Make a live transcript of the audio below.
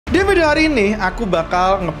Di video hari ini aku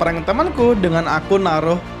bakal ngeprank temanku dengan aku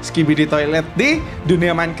naruh Skibidi toilet di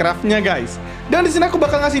dunia Minecraft-nya guys. Dan di sini aku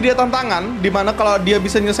bakal ngasih dia tantangan, dimana kalau dia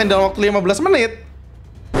bisa nyelesain dalam waktu 15 menit,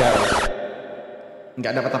 ya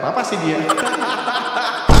nggak dapat apa-apa sih dia.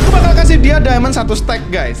 Aku bakal kasih dia diamond 1 stack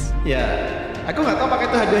guys. Ya, aku nggak tahu pakai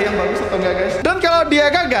itu hadiah yang bagus atau enggak guys. Dan kalau dia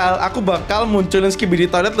gagal, aku bakal munculin Skibidi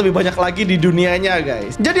toilet lebih banyak lagi di dunianya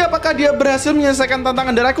guys. Jadi apakah dia berhasil menyelesaikan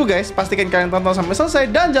tantangan dari aku guys? Pastikan kalian tonton sampai selesai.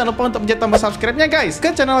 Dan jangan lupa untuk pencet tombol subscribe-nya guys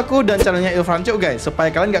ke channel aku dan channelnya Ilfranco guys, supaya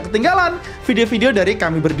kalian nggak ketinggalan video-video dari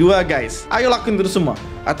kami berdua guys. Ayo lakuin terus semua,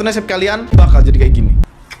 atau nasib kalian bakal jadi kayak gini.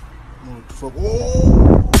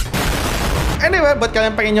 Anyway, buat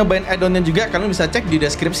kalian pengen nyobain add-onnya juga, kalian bisa cek di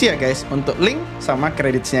deskripsi ya guys, untuk link sama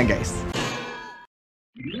kreditnya guys.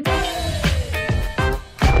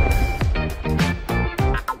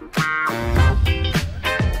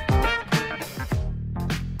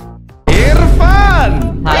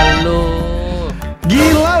 Irfan! Halo.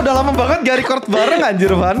 Gila, udah lama banget gak record bareng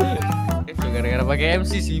anjir, Van. Gara-gara pakai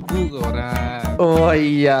MC sibuk orang. Oh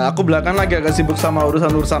iya, aku belakang lagi agak sibuk sama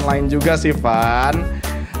urusan-urusan lain juga sih, Van.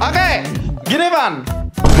 Oke, gini Van,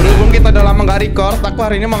 berhubung kita udah lama gak record, aku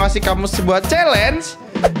hari ini mau ngasih kamu sebuah challenge,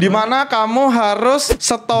 dimana kamu harus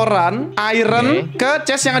setoran iron ke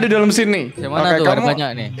chest yang ada di dalam sini. Yang mana tuh? Ada banyak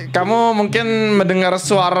nih. Kamu mungkin mendengar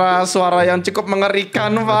suara-suara yang cukup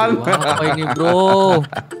mengerikan, Van. Apa ini bro?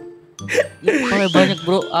 Banyak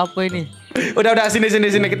bro, apa ini? Udah sini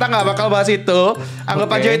kita nggak bakal bahas itu.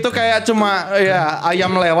 Anggap aja itu kayak cuma ya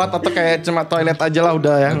ayam lewat atau kayak cuma toilet aja lah,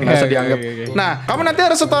 udah ya, nggak usah dianggap. Nah, kamu nanti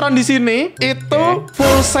harus setoran di sini itu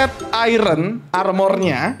full set iron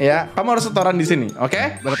armornya ya. Kamu harus setoran di sini,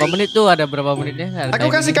 oke? Berapa menit tuh? Ada berapa menitnya? Aku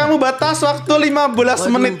kasih kamu batas waktu 15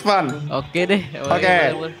 menit, Van. Oke deh. Oke.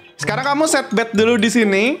 Sekarang kamu set bed dulu di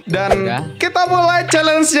sini dan kita mulai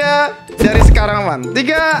challenge-nya dari sekarang, Man.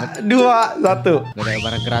 3, 2, 1. Gak ada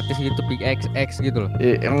barang gratis gitu, Big XX gitu loh.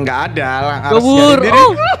 Enggak ada lah. Kabur.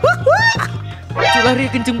 Oh. Lari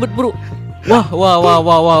kenceng banget, bro. Wah.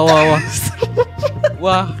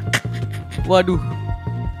 Wah. Waduh.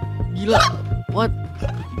 Gila. What?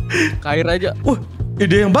 Kair aja.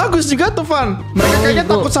 Ide yang bagus juga tuh, Van. Mereka kayaknya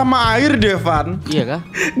takut sama air deh, Van. Iya kah?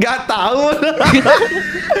 Gak tahu.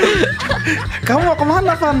 Kamu mau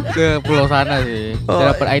kemana, Van? Ke pulau sana sih.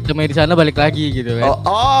 Dapat itemnya di sana, balik lagi gitu kan.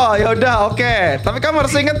 Oh, ya udah, oke. Tapi kamu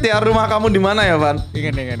harus inget ya rumah kamu di mana ya, Van?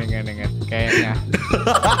 Ingat. Kayaknya.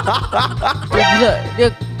 Gila, dia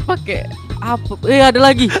pakai apa? Ada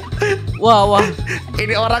lagi. Wah.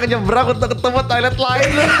 Ini orang nyebrang untuk ketemu toilet lain.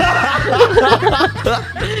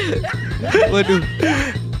 Waduh.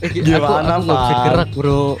 Gimana, aku nggak bisa gerak,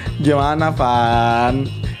 bro. Gimana, Van?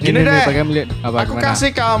 Gini deh, aku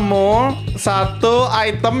kasih kamu satu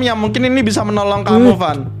item yang mungkin ini bisa menolong kamu,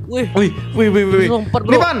 Van. Wih. Ini,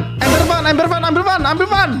 Van. Ambil,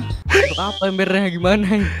 Van. Untuk apa embernya, gimana?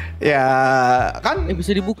 Ya, kan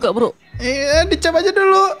bisa dibuka, bro. Iya, dicoba aja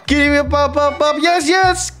dulu. Kiri pop,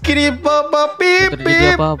 yes. Kiri pop, pip.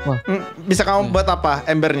 Apa-apa. Bisa kamu buat apa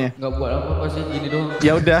embernya? Nggak buat apa-apa sih, gini doang.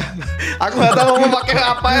 Ya udah. Aku nggak tahu mau pakai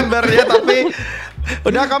apa embernya, tapi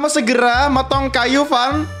udah kamu segera motong kayu,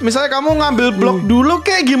 Van. Misalnya kamu ngambil blok dulu,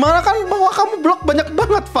 kayak gimana kan bawa kamu blok banyak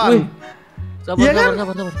banget, Van. Sabar.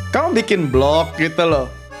 Kamu bikin blok gitu loh.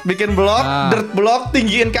 Bikin blok, dirt blok,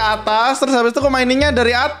 tinggiin ke atas, terus habis itu miningnya dari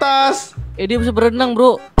atas. Dia bisa berenang,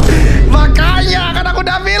 bro. Makanya kan aku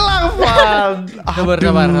udah bilang, Van. Sabar.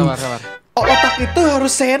 Oh, otak itu harus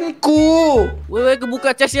senku.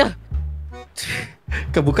 Kebuka chest ya.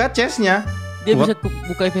 Kebuka chestnya. Dia bisa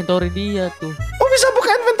buka inventory dia tuh. Oh, bisa buka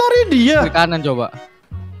inventory dia. Klik kanan coba.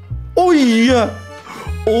 Oh iya.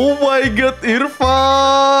 Oh my god,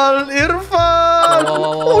 Irfan.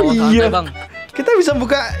 Oh iya. Bang. Kita bisa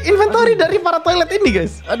buka inventory dari para toilet ini,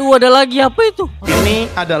 guys. Aduh, ada lagi apa itu? Ini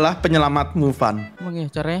adalah penyelamatmu, Van. Emang ya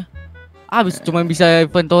caranya? Cuma bisa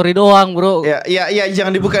inventory doang, bro. Ya,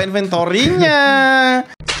 jangan dibuka inventorinya.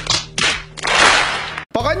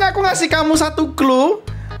 Pokoknya aku ngasih kamu satu clue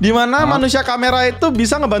di mana manusia kamera itu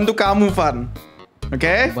bisa ngebantu kamu, Van.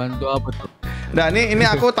 Oke? Bantu apa tuh? Nah, ini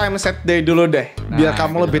aku time set day dulu deh, biar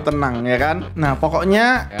kamu lebih tenang ya kan. Nah,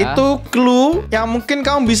 pokoknya itu clue yang mungkin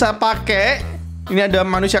kamu bisa pakai. Ini ada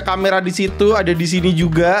manusia kamera di situ, ada di sini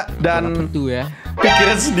juga, dan itu ya.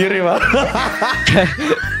 Pikirin sendiri, Bang.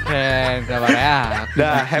 Sabar ya.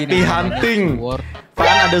 Dah, happy hunting.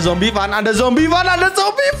 Van, ada zombie, Van.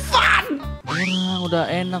 Orang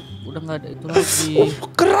udah enak, udah nggak ada itu lagi.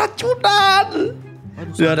 Keracunan.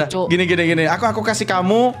 Udah. Gini. Aku kasih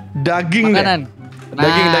kamu daging deh.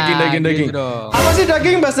 Daging. Gitu. Apa sih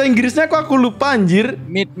daging bahasa Inggrisnya? Kok aku lupa anjir.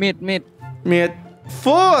 Meat.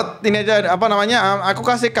 Food. Ini aja apa namanya? Aku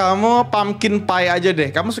kasih kamu pumpkin pie aja deh.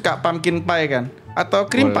 Kamu suka pumpkin pie kan? Atau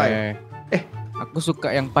cream pie? Aku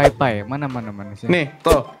suka yang pai-pai. Mana sih? Nih,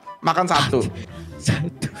 tuh. Makan satu.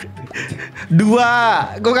 Satu. Dua.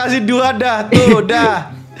 Gue kasih dua dah. Tuh, dah.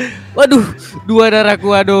 Waduh, 2 darahku.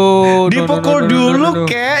 Aduh. Dipukul dulu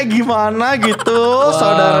kayak gimana gitu,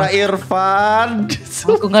 Saudara Irfan.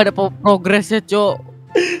 Aku nggak ada progresnya, Cok.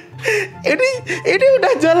 Ini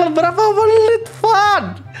udah jalan berapa menit,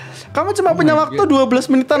 Van? Kamu cuma punya waktu 12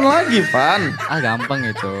 menitan lagi, Van. Gampang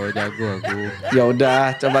itu, jago aku. Ya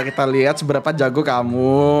udah, coba kita lihat seberapa jago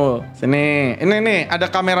kamu. Sini, ini nih ada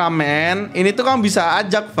kameramen. Ini tuh kamu bisa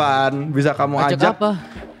ajak, Van. Bisa kamu ajak. Apa?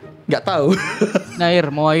 Nggak tahu.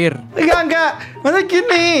 Mau air. Enggak. Masa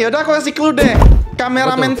gini, yaudah aku kasih clue deh.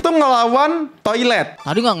 Kameramen tuh ngelawan toilet.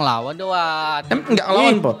 Tadi nggak ngelawan doang. Nggak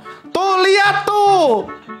ngelawan, Po. Tuh, lihat tuh.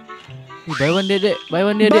 Buy one dede. Buy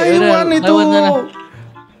one itu.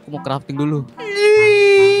 Aku mau crafting dulu.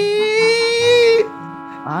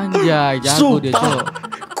 Anjay, jago dia, Cok.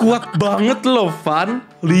 Kuat banget loh, Van.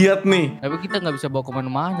 Lihat nih. Tapi kita nggak bisa bawa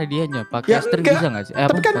kemana-mana dianya. Pakai string bisa nggak sih?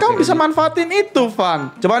 Tapi kan kamu bisa manfaatin itu,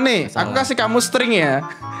 Van. Coba nih, aku kasih kamu string ya.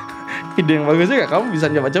 Ide yang bagus juga. Kamu bisa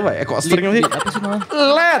coba-coba ya. Kok string sih? Apa sih namanya?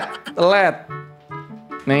 Led.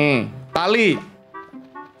 Nih, tali.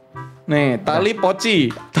 Nih, tali poci.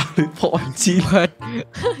 Tali poci.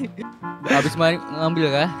 Habis ngambil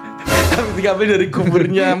kah? Habis diambil dari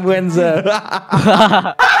kuburnya Muenza.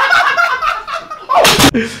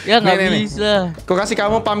 Ya nggak bisa. Aku kasih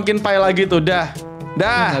kamu pumpkin pie lagi tuh, dah.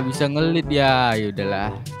 Nggak bisa ngelit ya,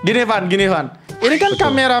 yaudahlah. Gini Van. Ini kan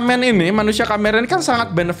kameramen ini, manusia kamera ini kan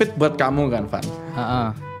sangat benefit buat kamu kan, Van.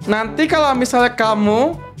 Nanti kalau misalnya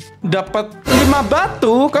kamu dapat 5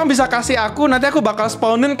 batu, kamu bisa kasih aku. Nanti aku bakal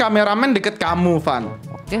spawnin kameramen deket kamu, Van.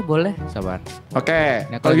 Oke, boleh, sabar. Oke,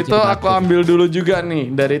 kalau gitu aku ambil dulu juga nih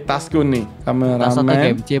dari tasku nih, kameramen. Tas atau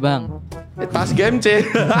game C, Bang? Tas game C.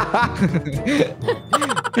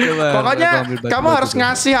 Pokoknya kamu harus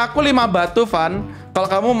ngasih aku 5 batu, Van. Kalau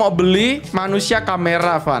kamu mau beli manusia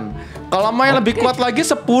kamera, Van. Kalau mau yang lebih kuat lagi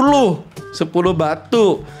 10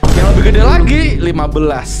 batu. Yang lebih gede lagi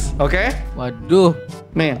 15. Oke? Waduh.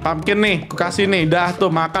 Nih, pumpkin nih, aku kasih nih. Dah tuh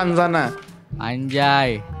makan sana.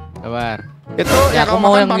 Anjay. Sabar. Itu ya, yang kamu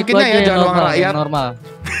makan pumpkinnya ya, jangan uang rakyat. Normal.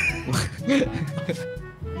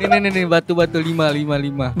 Nih batu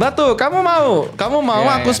 5. Batu, kamu mau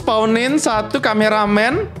Ya, aku spawnin satu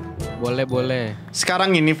kameramen? Boleh. Sekarang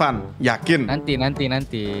ini, Van. Yakin?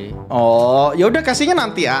 Nanti. Oh, ya udah kasihnya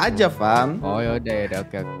nanti aja, Van. Oh, yaudah,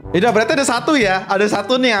 oke. Udah berarti ada satu ya. Ada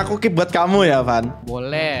satu nih aku keep buat kamu ya, Van.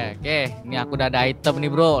 Boleh. Oke, ini aku udah ada item nih,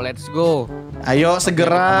 Bro. Let's go. Ayo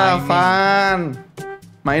segera, Van.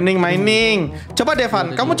 Mining. Coba deh,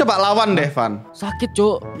 Van. Kamu coba lawan deh, Van. Sakit,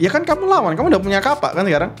 Cuk. Ya kan kamu lawan. Kamu udah punya kapak kan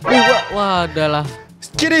sekarang? Wah, adalah.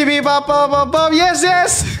 Skibidi papa. Yes.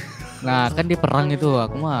 Nah, kan di perang itu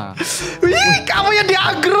aku mah. Wih, kamu yang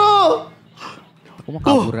diagro. Aku mau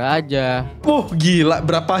kabur aja. Gila,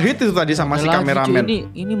 berapa hit itu tadi sama si kameramen?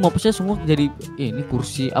 Ini mobsnya semua jadi ini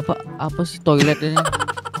kursi apa sih toiletnya?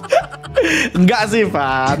 Enggak sih,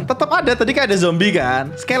 Van. Tetap ada. Tadi kan ada zombie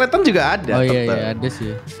kan. Skeleton juga ada. Oh iya, ada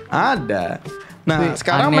sih. Ada. Nah,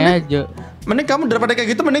 sekarang mending kamu daripada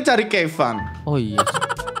kayak gitu mending cari cave, Van. Oh iya.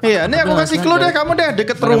 Iya, ini aku kasih clue deh kamu deh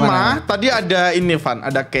deket rumah. Tadi ada ini, Van,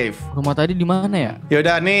 ada cave. Rumah tadi di mana ya?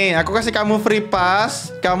 Yaudah nih, aku kasih kamu free pass.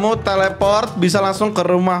 Kamu teleport bisa langsung ke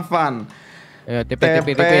rumah, Van. TP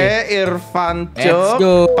Irfan Cok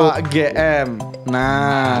Pak GM.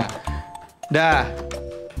 Nah.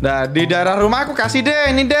 Dah di daerah rumah aku kasih deh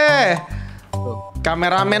ini deh.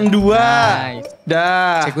 Kameramen 2. Nice.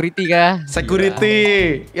 Dah. Security kah? Security.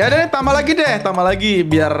 Ya deh, tambah lagi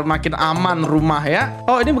biar makin aman rumah ya.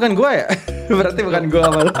 Oh, ini bukan gua ya? Berarti bukan gua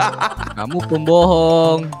malah. Kamu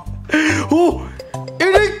pembohong.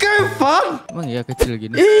 Ini Kevin. Emang iya kecil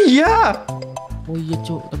gini? Iya. Oh iya,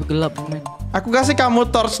 Cuk, tapi gelap, men. Aku kasih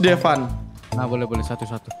kamu torch, Devan. Nah, boleh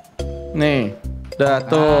satu-satu. Nih. Dah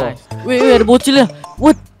tuh. Nice. Wih, ada bocil ya.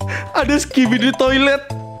 What? Ada Skibidi toilet.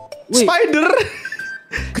 Wih. Spider.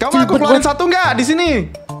 Kamu aku keluarin satu nggak di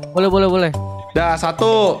sini? Boleh. Dah,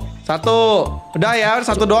 satu. Udah ya,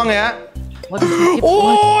 satu doang ya. Waduh,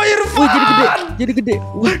 Irfan. Jadi gede.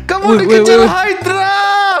 Kamu dikejar Hydra.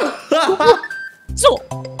 So,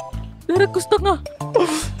 darahku setengah.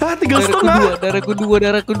 Tinggal setengah.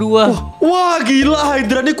 Darahku dua. Wah, gila,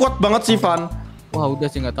 Hydra ini kuat banget sih, Van. Wah,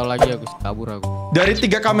 udah sih nggak tahu lagi aku kabur aku. Dari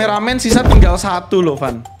 3 kameramen sisa tinggal 1 loh,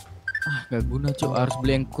 Van. Gak guna, Cuk. Harus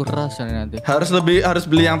beli yang keras nanti. Harus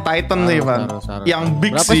beli yang Titan nih, Van. Yang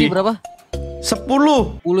big sih. Berapa? 10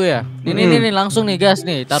 ya? Ini langsung nih, gas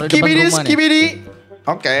nih. Taruh di depan rumah nih. Skibidi.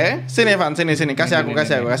 Oke, sini Van, sini. Kasih aku.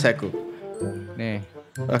 Nih.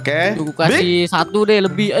 Oke. Aku kasih satu deh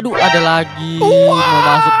lebih. Aduh, ada lagi. Mau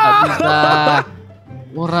masuk nggak bisa.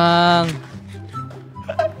 Orang.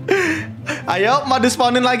 Ayo, mau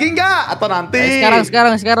dispawnin lagi nggak? Atau nanti?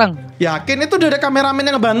 Sekarang. Yakin itu udah ada kameramen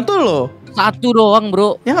yang ngebantu loh. Satu doang,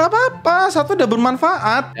 bro. Ya nggak apa-apa, satu udah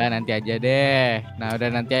bermanfaat. Ya nanti aja deh. Nah udah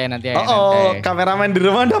nanti aja. Oh, kameramen di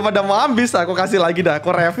rumah udah pada mau habis. Aku kasih lagi dah. Aku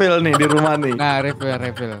refill nih di rumah nih. Nah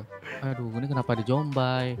refill. Aduh, ini kenapa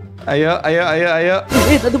dijombai? Ayo.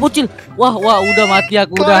 Tadi bocil. Wah, udah mati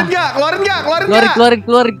aku udah. Keluarin nggak?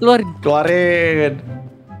 Keluarin.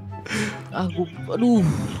 Aduh,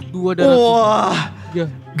 2 darah. Wah, Ya.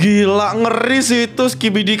 gila ngeri sih itu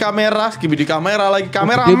Skibidi kamera lagi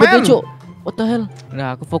kameramen. What the hell?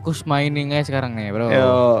 Nah, aku fokus mining aja sekarang nih, bro.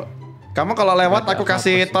 Yo, kamu kalau lewat aku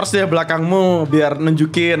kasih torch di belakangmu biar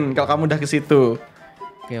nunjukin kalau kamu udah ke situ.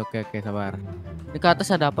 Oke, sabar. Ini ke atas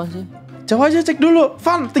ada apa sih? Coba aja cek dulu,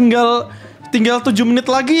 Van. Tinggal 7 menit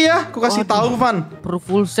lagi ya. Aku kasih tahu, Van. Perlu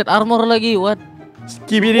full set armor lagi, what?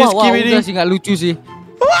 Skibidi. Udah sih nggak lucu sih.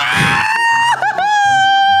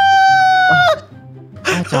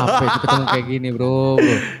 Capek tuh ketemu kayak gini, bro.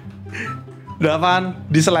 Udah, Van.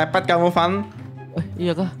 Diselepet kamu, Van.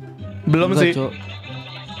 Iya kah? Belum Enggak, sih. Cok.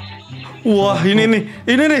 Wah, ini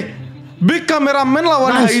nih. Big cameraman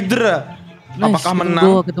lawan Hydra. Apakah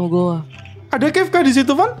menang? Ketemu gua. Ada cave kah di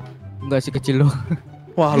situ, Van? Enggak sih, kecil loh.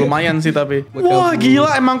 Wah, lumayan sih tapi. Wah,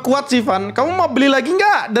 gila emang kuat sih, Van. Kamu mau beli lagi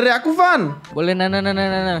nggak dari aku, Van? Boleh, nah.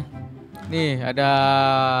 Nih, ada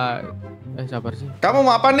sabar sih. Kamu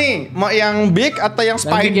mau apa nih? Mau yang big atau yang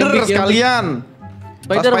spider sekalian?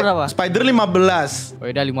 Spider berapa? Spider 15. Oh,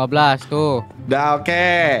 udah 15 tuh. Udah,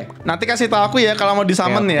 oke. Nanti kasih tahu aku ya kalau mau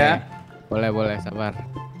disummon ya. Boleh, sabar.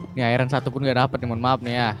 Nih iron satu pun gak dapet nih, mohon maaf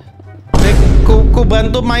nih ya. Nih, ku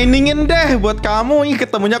bantu miningin deh buat kamu. Ih,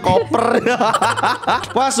 ketemunya koper.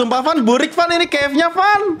 Wah, sumpah Van, burik Van ini cave-nya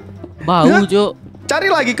Van. Bau, Cuk. Cari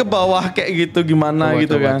lagi ke bawah kayak gitu gimana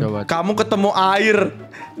Coba. Kamu ketemu air.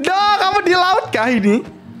 Dah, kamu di laut kah ini?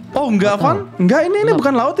 Oh, enggak, Van. Enggak, ini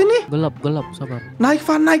bukan laut ini. Gelap, sabar. Naik,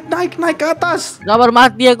 Van, naik ke atas. Sabar,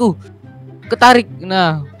 mati aku. Ketarik.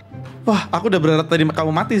 Nah. Wah, aku udah berharap tadi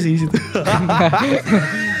kamu mati sih situ.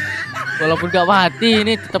 Walaupun gak mati,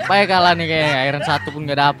 ini tetep aja kalah nih kayak iron satu pun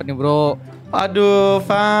gak dapet nih, bro. Aduh,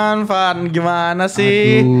 Van, gimana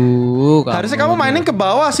sih? Aduh, harusnya kamu mainin ke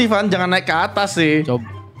bawah sih, Van, jangan naik ke atas sih. Coba.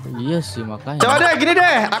 Iya sih, makanya. Coba deh, gini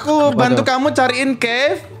deh, aku bantu kamu cariin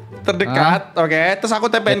cave terdekat, oke? Terus aku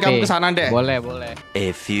TP-in kamu ke sana deh. Boleh. A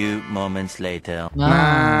few moments later.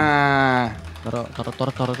 Nah. Taruh.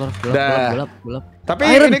 Gelap. Tapi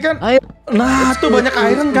iron. ini kan, nah tuh banyak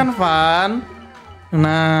iron kan, Van.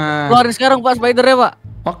 Nah. Keluarin sekarang Pak spidernya, Pak.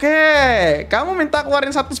 Oke, kamu minta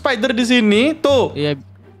keluarin satu spider di sini, tuh. Iya.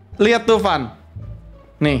 Lihat tuh, Van.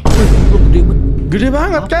 Nih. Gede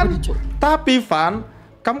banget kan? Tapi Van,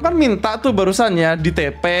 kamu kan minta tuh barusan ya di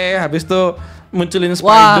TP, habis tuh munculin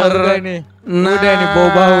spider. Wah, udah nih. Nah, udah nih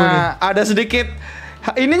bau-bau nih. Ada sedikit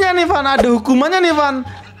ininya nih, Van, ada hukumannya nih, Van.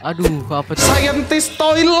 Aduh, apa itu? Scientist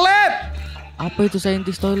toilet. Apa itu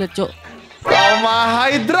scientist toilet, Cok? Sama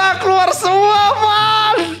Hydra keluar semua,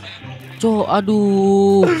 Van. Cok,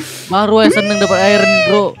 aduh. Baru aja seneng dapat iron,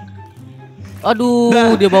 bro.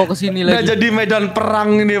 Aduh, dia bawa ke sini lagi. Udah jadi medan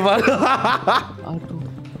perang ini, Van.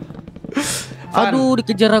 Aduh,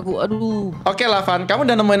 dikejar aku. Aduh. Oke lah, Van. Kamu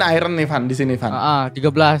udah nemuin iron nih, Van, di sini, Van.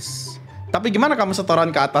 13. Tapi gimana kamu setoran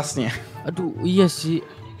ke atasnya? Aduh, iya sih.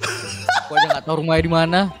 Aku aja nggak tahu rumahnya di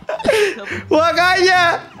mana.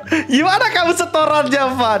 Makanya, gimana kamu setorannya,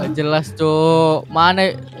 Van? Gak jelas, Cok.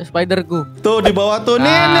 Mana spiderku? Tuh di bawah tuh.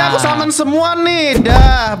 Nih aku summon semua nih.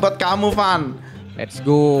 Dah, buat kamu, Van. Let's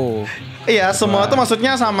go. Iya, semua tuh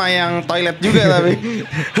maksudnya sama yang toilet juga tapi.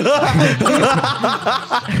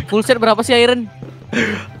 Full set berapa sih iron?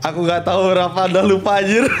 Aku nggak tahu berapa, udah lupa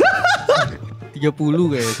anjir. 30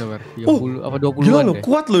 kayaknya, sabar. 30 apa 20-an gila lo, deh.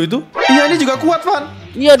 kuat lo itu. Iya, ini juga kuat, Van.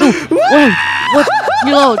 Iya, duh. What?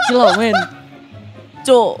 Chill out, men.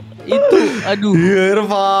 Cok, itu aduh.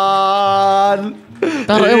 Irfan.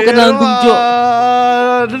 Taruhnya bukan nanggung, Cok.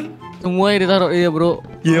 Semuanya ditaruh, iya, bro.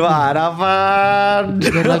 Gimana, Van?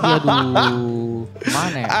 Jangan lagi, aduh.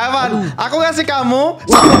 Mana ya? Van, aku ngasih kamu.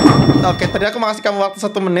 Oke, tadi aku mau kasih kamu waktu 1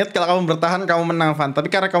 menit. Kalau kamu bertahan, kamu menang, Van. Tapi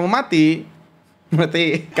karena kamu mati,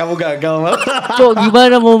 berarti kamu gagal, Van. Cok,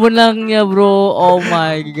 gimana mau menangnya, bro? Oh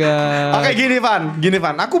my god. Oke, gini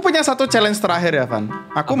Van. Aku punya satu challenge terakhir ya, Van.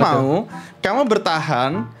 Aku mau kamu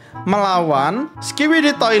bertahan melawan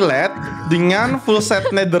Skibidi toilet dengan full set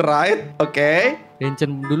netherite, oke?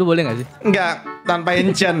 Enchant dulu boleh nggak sih? Enggak, tanpa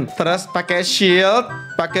enchant. Terus pakai shield,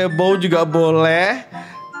 pakai bow juga boleh.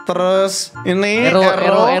 Terus ini Arrow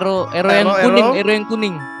yang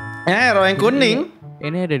kuning. Arrow yang kuning.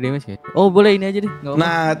 Ini ada damage ya? Oh boleh ini aja deh. Nggak apa-apa.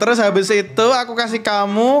 Nah, terus habis itu aku kasih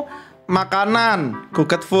kamu makanan,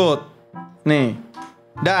 cooked food. Nih.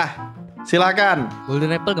 Dah, silakan.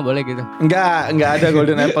 Golden apple nggak boleh gitu? Enggak ada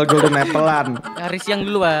golden apple-an. Hari siang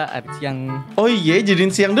dulu Pak, hari siang. Oh iya, jadiin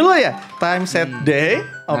siang dulu ya. Time set day.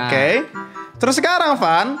 Oke. Terus sekarang,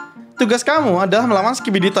 Van, tugas kamu adalah melawan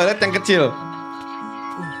Skibidi toilet yang kecil.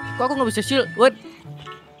 Kok aku nggak bisa shield? What?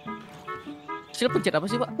 Shield pencet apa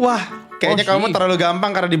sih Pak? Wah, kayaknya kamu terlalu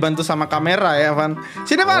gampang karena dibantu sama kamera ya, Van.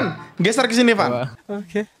 Sini, Van. Geser ke sini, Van.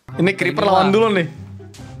 Oke. Ini creeper lawan dulu nih.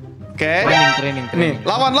 Oke. Training. Nih,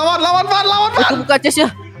 lawan, Van. Kebuka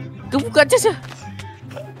chest ya.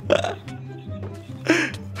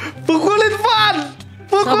 Pukulin, Van.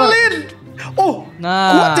 Pukulin. Oh,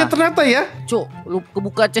 nah, kuat ya ternyata ya. Cuk, lu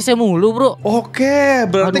kebuka chestnya mulu bro. Oke,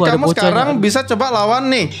 berarti Aduh, kamu sekarang bisa coba lawan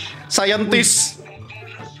nih scientist.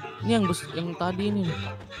 Ini yang tadi ini.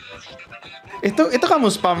 Itu kamu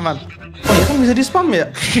spam, Van. Oh ya kan bisa di spam ya.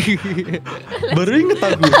 Baru inget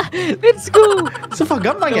aku. Let's go. Sumpah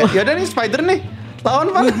gampang ya. Yaudah nih spider nih.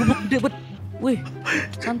 Lawan, Van. Wih,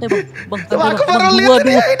 santai bang. Aku baru lihat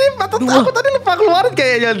ini patut aku tadi lupa keluarin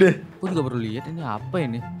kayaknya deh. Aku juga baru lihat ini apa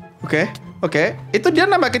ini. Oke. Itu dia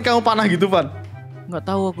nambahin kamu panah gitu, Van. Nggak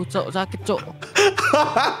tahu aku sakit, Cok.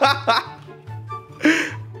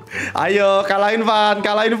 Ayo, kalahin Van.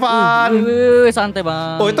 Wih, santai,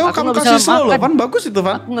 Bang. Oh, itu aku kamu kasih slow loh, Van. Bagus itu,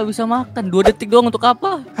 Van. Aku nggak bisa makan. 2 detik doang untuk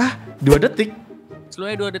apa? Hah? 2 detik?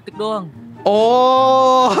 Slownya 2 detik doang.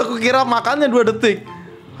 Oh, aku kira makannya 2 detik.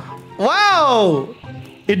 Wow.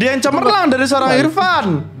 Ide yang cemerlang dari seorang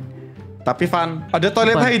Irfan. Tapi Van, ada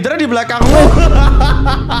toilet Hydra di belakangmu.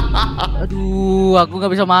 Aduh, aku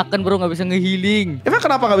nggak bisa makan bro, nggak bisa ngehealing. Emang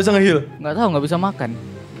kenapa nggak bisa ngeheal? Nggak tahu, nggak bisa makan.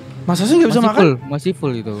 Masa sih nggak bisa makan? Masih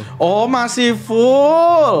full itu. Oh, masih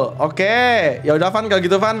full. Oke, ya udah Van kalau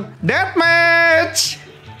gitu Van. Deathmatch.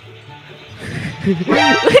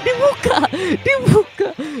 Dibuka.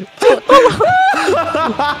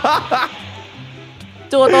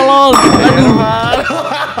 Coba tolong. Aduh.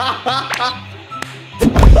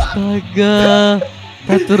 Astaga.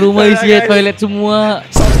 Satu rumah isinya toilet semua.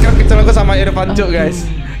 Subscribe ke channelku sama Irfan Cuk guys.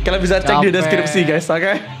 Kalian bisa cek di deskripsi guys,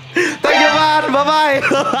 oke? Thank you Van, bye bye.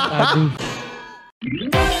 Aduh.